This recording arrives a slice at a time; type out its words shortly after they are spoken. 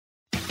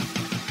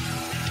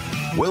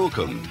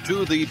Welcome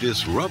to the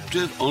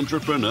Disruptive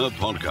Entrepreneur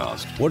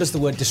Podcast. What does the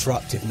word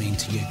disruptive mean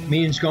to you? It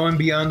means going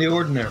beyond the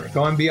ordinary,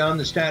 going beyond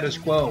the status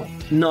quo.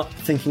 Not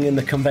thinking in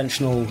the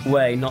conventional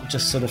way, not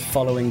just sort of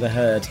following the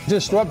herd.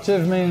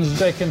 Disruptive means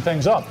shaking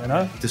things up, you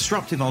know?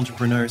 Disruptive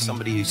entrepreneur is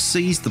somebody who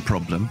sees the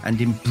problem and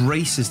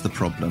embraces the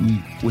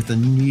problem with a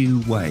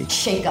new way.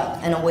 Shake up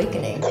and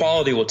awakening.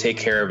 Quality will take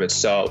care of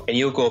itself, and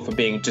you'll go from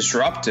being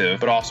disruptive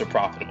but also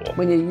profitable.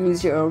 When you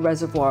use your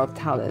reservoir of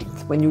talent,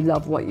 when you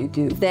love what you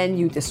do, then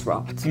you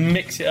disrupt.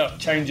 Mix it up,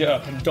 change it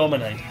up, and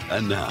dominate.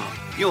 And now,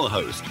 your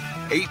host,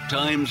 8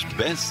 times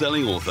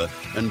best-selling author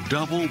and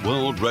double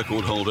world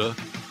record holder,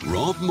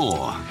 Rob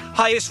Moore.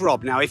 Hi, it's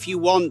Rob. Now, if you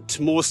want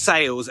more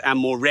sales and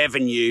more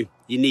revenue,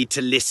 you need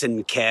to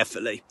listen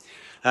carefully.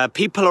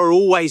 People are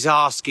always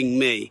asking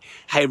me,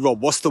 hey,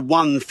 Rob, what's the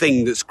one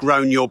thing that's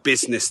grown your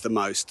business the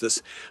most,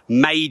 that's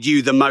made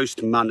you the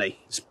most money?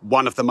 It's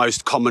one of the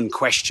most common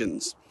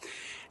questions.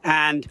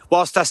 And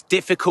whilst that's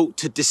difficult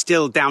to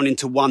distill down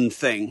into one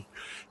thing,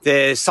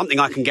 there's something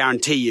I can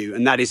guarantee you,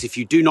 and that is if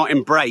you do not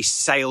embrace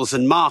sales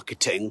and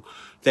marketing,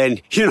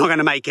 then you're not going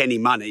to make any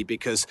money,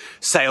 because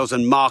sales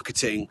and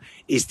marketing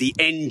is the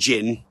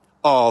engine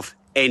of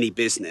any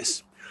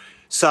business.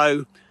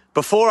 So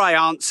before I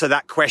answer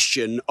that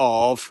question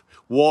of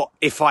what,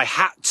 if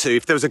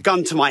there was a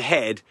gun to my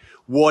head,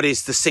 what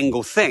is the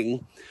single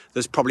thing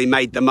that's probably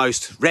made the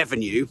most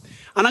revenue?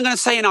 And I'm going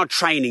to say in our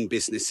training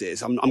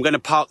businesses, I'm going to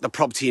park the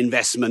property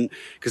investment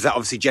because that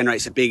obviously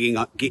generates a big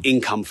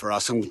income for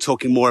us. I'm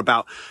talking more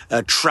about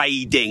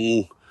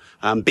trading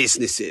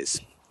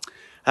businesses.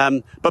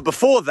 But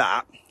before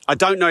that, I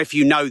don't know if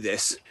you know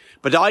this,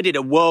 but I did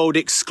a world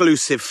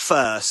exclusive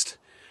first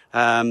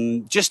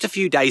just a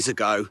few days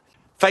ago.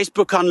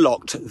 Facebook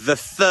unlocked the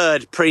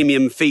 3rd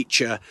premium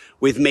feature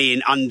with me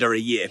in under a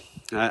year.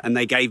 And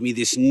they gave me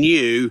this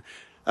new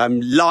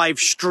live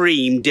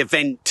streamed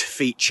event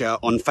feature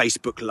on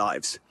Facebook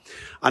Lives.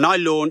 And I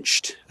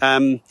launched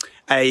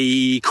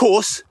a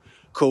course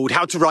called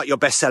How to Write Your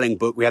Best-Selling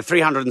Book. We had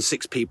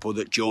 306 people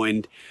that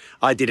joined.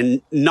 I did a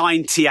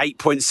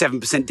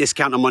 98.7%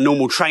 discount on my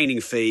normal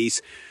training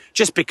fees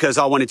just because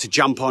I wanted to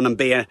jump on and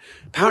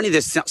apparently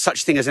there's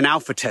such thing as an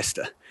alpha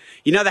tester.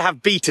 You know, they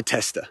have beta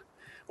tester.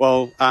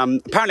 Well,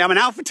 apparently I'm an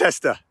alpha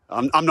tester.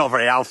 I'm not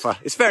very alpha.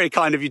 It's very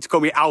kind of you to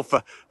call me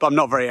alpha, but I'm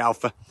not very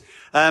alpha.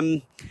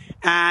 And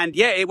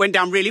yeah, it went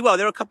down really well.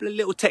 There are a couple of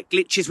little tech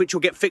glitches which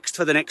will get fixed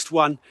for the next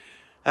one.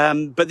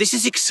 But this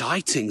is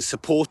exciting.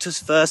 Supporters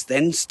first,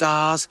 then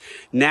stars,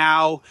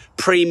 now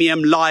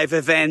premium live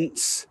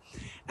events.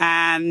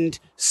 And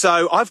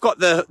so I've got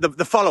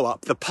the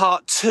follow-up, the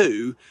part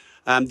 2,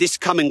 this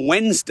coming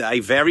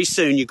Wednesday, very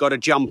soon. You've got to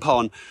jump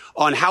on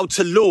how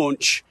to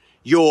launch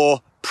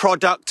your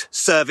product,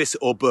 service,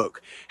 or book,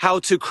 how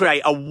to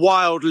create a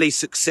wildly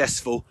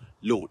successful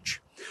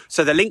launch.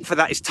 So the link for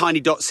that is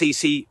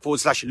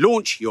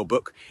tiny.cc/launch your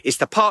book. It's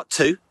the part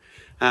 2,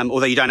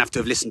 although you don't have to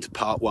have listened to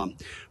part 1.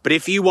 But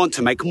if you want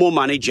to make more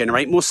money,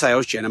 generate more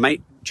sales,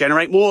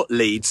 generate more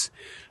leads,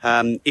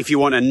 if you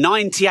want a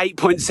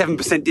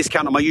 98.7%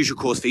 discount on my usual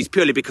course fees,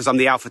 purely because I'm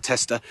the alpha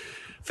tester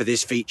for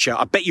this feature,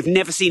 I bet you've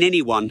never seen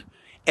anyone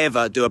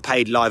ever do a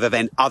paid live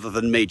event other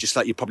than me, just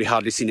like you've probably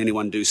hardly seen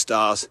anyone do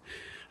stars.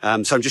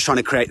 So I'm just trying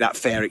to create that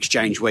fair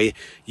exchange where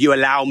you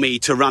allow me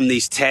to run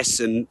these tests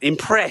and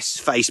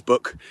impress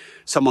Facebook.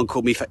 Someone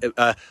called me,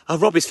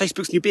 Rob, is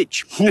Facebook's new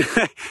bitch.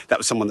 That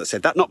was someone that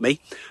said that, not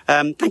me.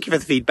 Thank you for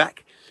the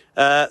feedback.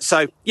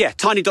 So yeah,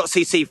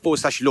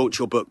 tiny.cc/launch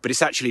your book, but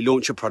it's actually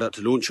launch your product,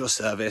 launch your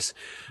service,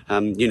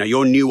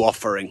 your new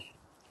offering.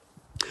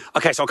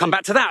 Okay, so I'll come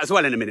back to that as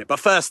well in a minute. But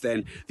first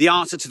then, the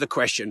answer to the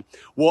question,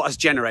 what has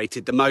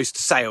generated the most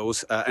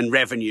sales and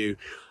revenue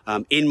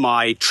in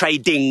my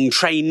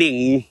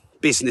training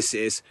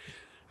businesses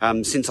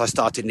since I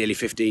started nearly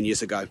 15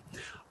 years ago?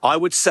 I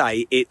would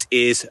say it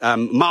is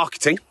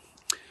marketing.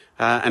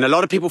 And a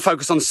lot of people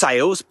focus on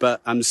sales,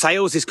 but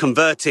sales is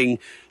converting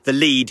the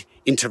lead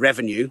into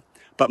revenue,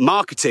 but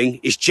marketing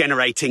is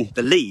generating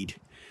the lead.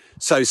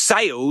 So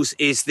sales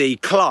is the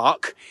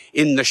clerk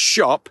in the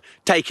shop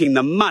taking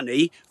the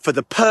money for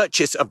the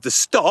purchase of the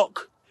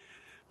stock,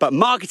 but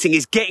marketing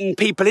is getting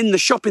people in the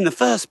shop in the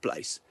first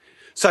place.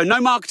 So no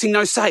marketing,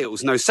 no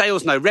sales, no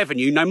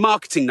revenue, no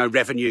marketing, no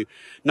revenue,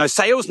 no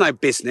sales, no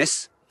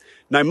business,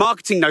 no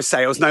marketing, no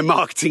sales, no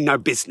marketing, no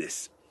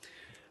business.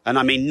 And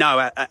I mean, no,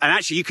 and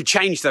actually you could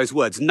change those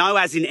words, no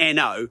as in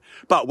N-O,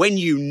 but when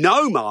you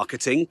know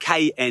marketing,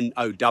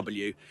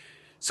 K-N-O-W.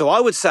 So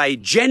I would say,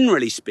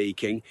 generally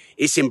speaking,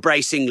 it's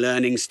embracing,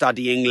 learning,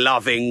 studying,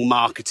 loving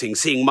marketing,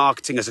 seeing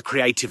marketing as a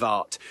creative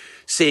art,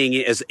 seeing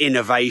it as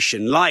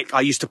innovation. Like I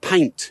used to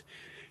paint.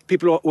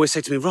 People always say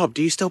to me, Rob,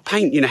 do you still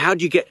paint? How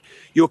do you get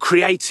your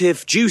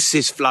creative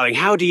juices flowing?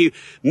 How do you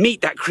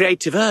meet that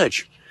creative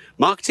urge?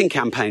 Marketing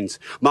campaigns,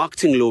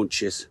 marketing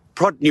launches,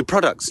 new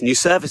products, new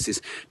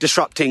services,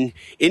 disrupting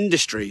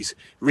industries,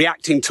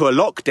 reacting to a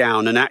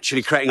lockdown and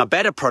actually creating a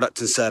better product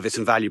and service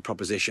and value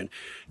proposition.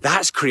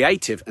 That's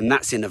creative and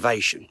that's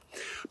innovation.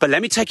 But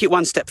let me take it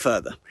one step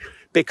further,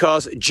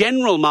 because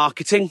general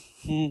marketing,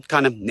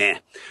 kind of nah.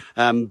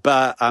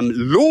 But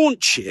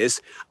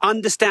launches,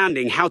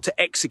 understanding how to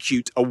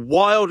execute a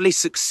wildly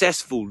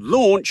successful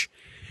launch,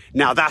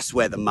 now that's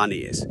where the money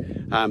is.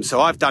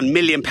 So I've done £1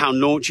 million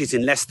launches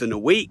in less than a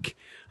week.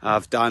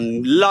 I've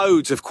done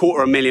loads of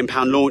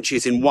 £250,000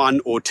 launches in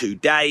 1 or 2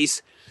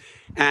 days.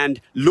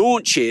 And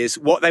launches,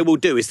 what they will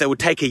do is they will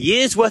take a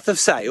year's worth of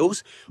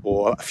sales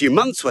or a few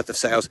months worth of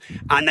sales,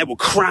 and they will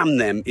cram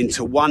them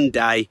into 1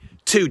 day,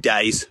 2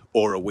 days,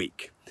 or a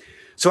week.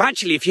 So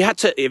actually, if you had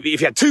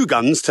 2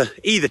 guns to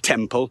either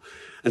temple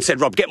and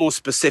said, Rob, get more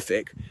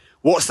specific,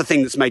 what's the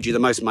thing that's made you the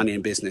most money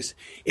in business?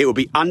 It will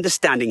be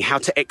understanding how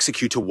to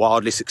execute a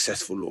wildly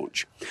successful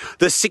launch.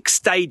 The 6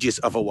 stages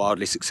of a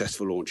wildly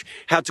successful launch.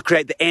 How to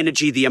create the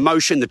energy, the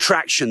emotion, the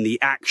traction, the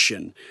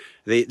action,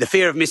 the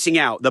fear of missing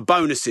out, the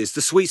bonuses,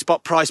 the sweet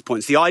spot price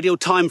points, the ideal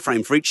time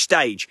frame for each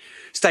stage.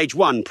 Stage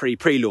 1,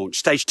 pre-launch.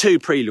 Stage 2,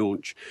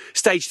 pre-launch.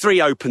 Stage 3,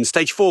 open.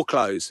 Stage 4,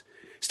 close.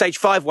 Stage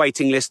 5,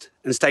 waiting list.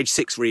 And stage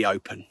 6,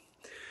 reopen.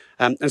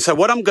 And so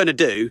what I'm going to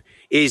do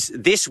is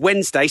this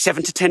Wednesday,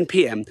 7 to 10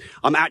 p.m.,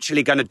 I'm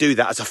actually going to do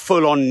that as a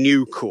full-on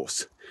new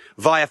course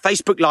via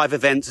Facebook Live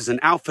events as an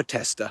alpha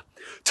tester,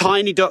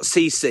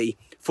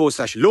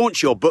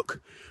 tiny.cc/launch your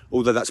book,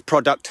 although that's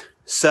product,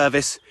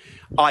 service,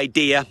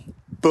 idea,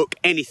 book,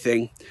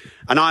 anything.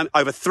 And I'm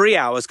over 3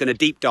 hours going to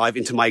deep dive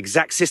into my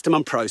exact system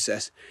and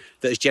process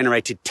that has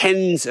generated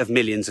tens of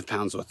millions of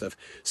pounds worth of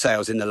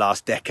sales in the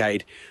last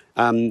decade.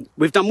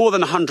 We've done more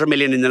than 100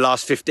 million in the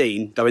last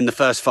 15, though in the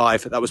first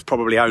 5, that was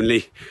probably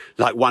only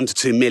like 1 to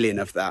 2 million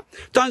of that.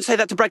 Don't say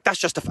that to brag, that's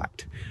just a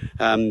fact.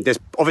 There's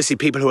obviously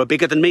people who are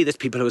bigger than me, there's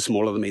people who are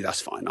smaller than me, that's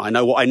fine. I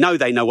know what I know,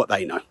 they know what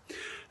they know.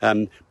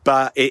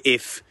 But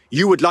if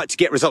you would like to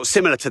get results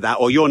similar to that,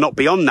 or you're not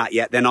beyond that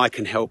yet, then I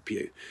can help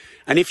you.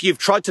 And if you've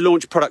tried to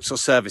launch products or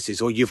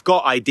services, or you've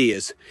got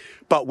ideas,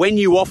 but when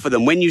you offer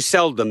them, when you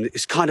sell them,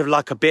 it's kind of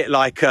like a bit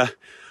like a,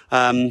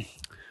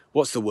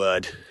 what's the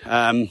word?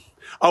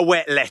 A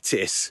wet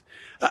lettuce,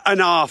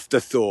 an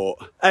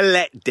afterthought, a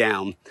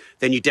letdown,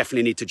 then you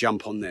definitely need to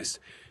jump on this.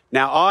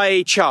 Now,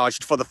 I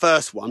charged for the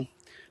first one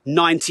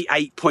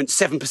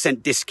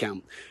 98.7%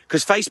 discount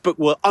because Facebook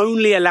will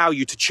only allow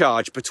you to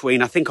charge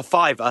between, I think, a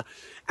 £5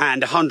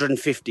 and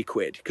 150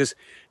 quid because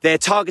they're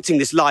targeting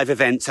this live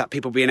events at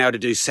people being able to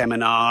do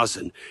seminars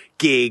and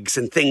gigs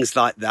and things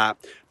like that.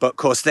 But of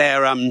course,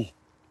 they're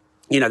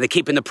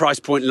keeping the price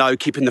point low,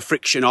 keeping the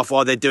friction off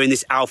while they're doing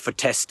this alpha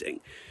testing.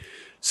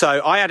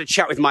 So I had a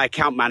chat with my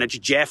account manager,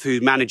 Jeff,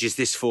 who manages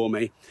this for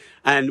me,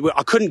 and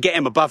I couldn't get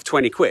him above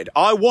 20 quid.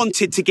 I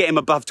wanted to get him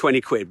above 20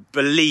 quid.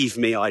 Believe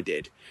me, I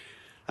did.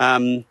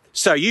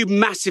 So you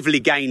massively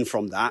gain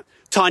from that.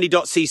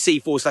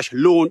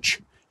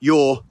 tiny.cc/launch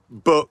your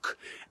book,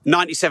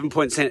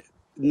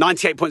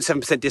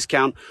 98.7%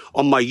 discount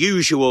on my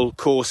usual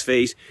course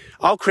fees.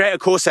 I'll create a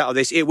course out of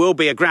this. It will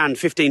be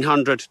 £1,000,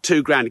 1,500,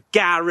 £2,000,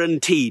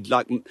 guaranteed.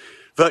 Like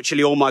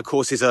virtually all my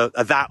courses are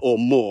that or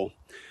more.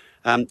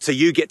 So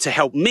you get to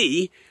help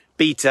me,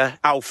 beta,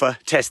 alpha,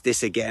 test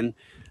this again.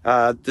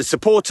 The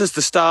supporters,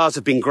 the stars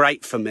have been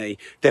great for me.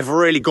 They've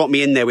really got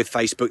me in there with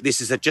Facebook. This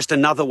is just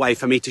another way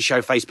for me to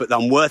show Facebook that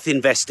I'm worth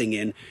investing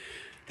in.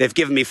 They've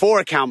given me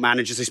 4 account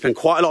managers who spend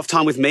quite a lot of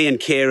time with me and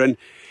Kieran,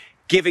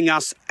 giving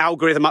us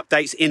algorithm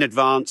updates in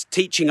advance,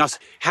 teaching us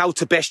how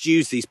to best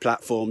use these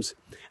platforms,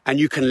 and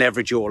you can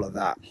leverage all of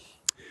that.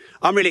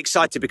 I'm really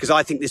excited because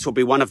I think this will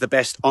be one of the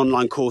best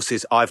online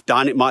courses I've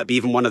done. It might be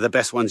even one of the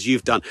best ones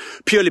you've done,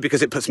 purely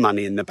because it puts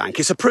money in the bank.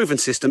 It's a proven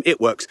system.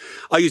 It works.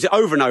 I use it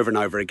over and over and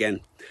over again.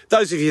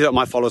 Those of you that are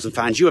my followers and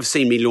fans, you have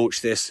seen me launch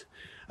this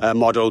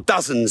model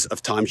dozens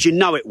of times. You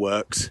know it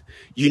works.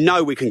 You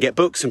know we can get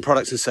books and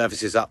products and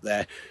services up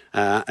there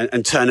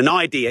and turn an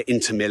idea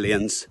into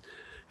millions.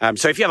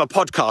 So if you have a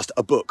podcast,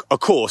 a book, a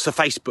course, a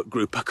Facebook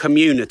group, a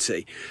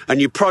community, a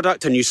new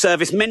product, a new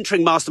service,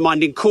 mentoring,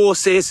 masterminding,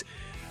 courses,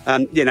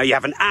 you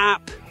have an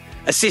app,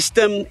 a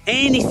system,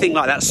 anything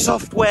like that,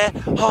 software,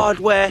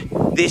 hardware,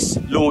 this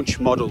launch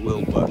model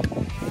will work.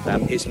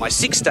 It's my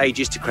 6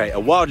 stages to create a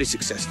wildly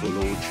successful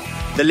launch.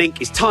 The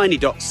link is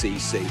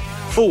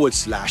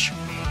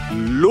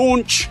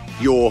tiny.cc/launch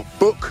your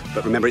book.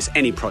 But remember, it's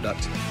any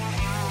product,